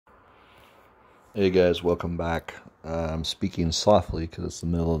Hey guys, welcome back. I'm speaking softly because it's the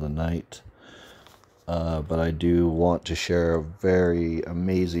middle of the night, but I do want to share a very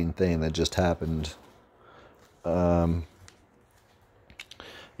amazing thing that just happened. It's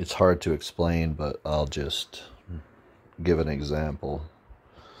hard to explain, but I'll just give an example.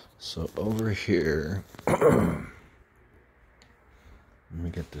 So over here, let me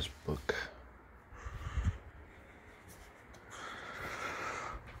get this book.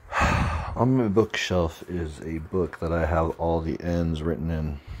 On my bookshelf is a book that I have all the ends written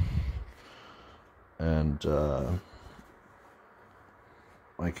in. And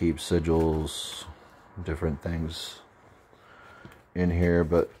I keep sigils, different things in here,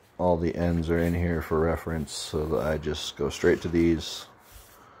 but all the ends are in here for reference, so that I just go straight to these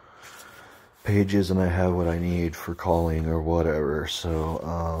pages and I have what I need for calling or whatever.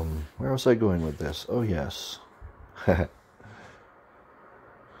 So, where was I going with this? Oh, yes.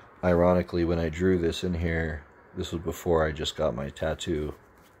 Ironically, when I drew this in here, this was before I just got my tattoo.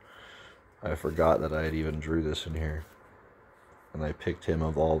 I forgot that I had even drew this in here. And I picked him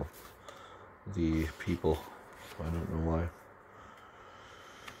of all the people. I don't know why.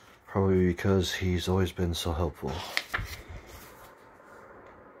 Probably because he's always been so helpful.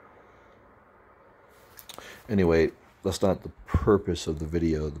 Anyway, that's not the purpose of the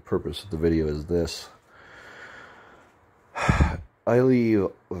video. The purpose of the video is this. I leave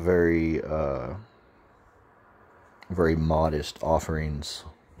very modest offerings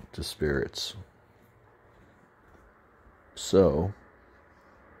to spirits. So,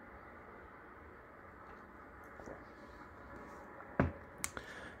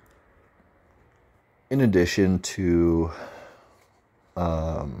 in addition to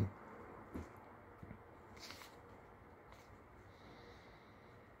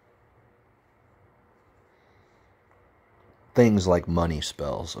things like money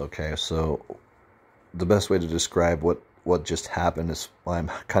spells, okay? So the best way to describe what just happened is, I'm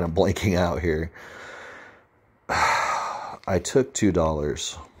kind of blanking out here. I took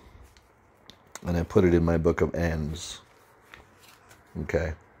 $2 and I put it in my book of ends,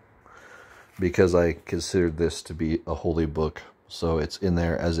 okay? Because I considered this to be a holy book, so it's in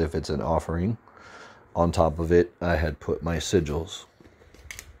there as if it's an offering. On top of it, I had put my sigils,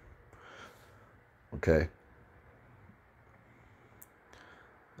 okay?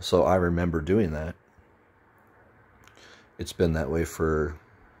 So I remember doing that. It's been that way for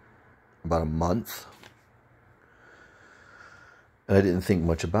about a month. And I didn't think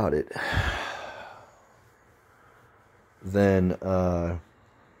much about it. Then I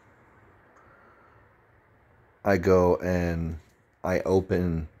go and I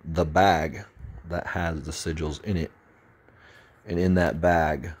open the bag that has the sigils in it. And in that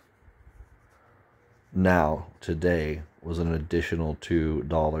bag, now, today, was an additional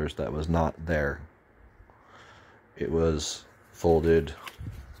 $2 that was not there. It was folded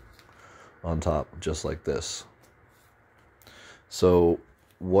on top, just like this. So,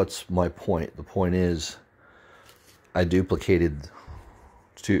 what's my point? The point is, I duplicated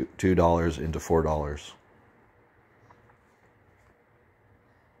 $2 into $4.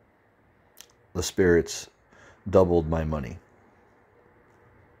 The spirits doubled my money.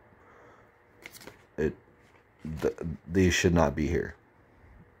 These should not be here.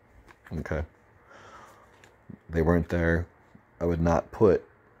 Okay. They weren't there. I would not put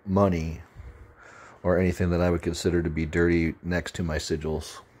money or anything that I would consider to be dirty next to my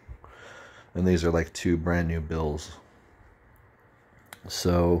sigils. And these are like 2 brand new bills.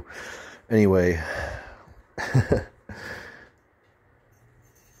 So, anyway,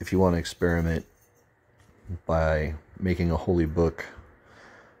 if you want to experiment by making a holy book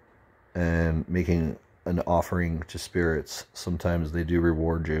and making an offering to spirits, sometimes they do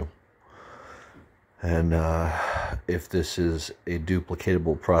reward you. And if this is a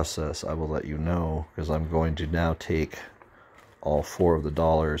duplicatable process, I will let you know, because I'm going to now take all 4 of the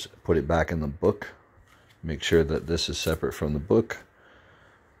dollars, put it back in the book, make sure that this is separate from the book,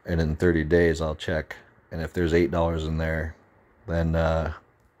 and in 30 days I'll check, and if there's $8 in there, then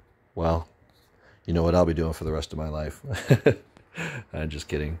well, you know what I'll be doing for the rest of my life. I'm just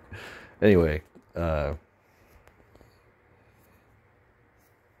kidding. Anyway,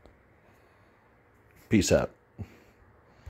 peace out.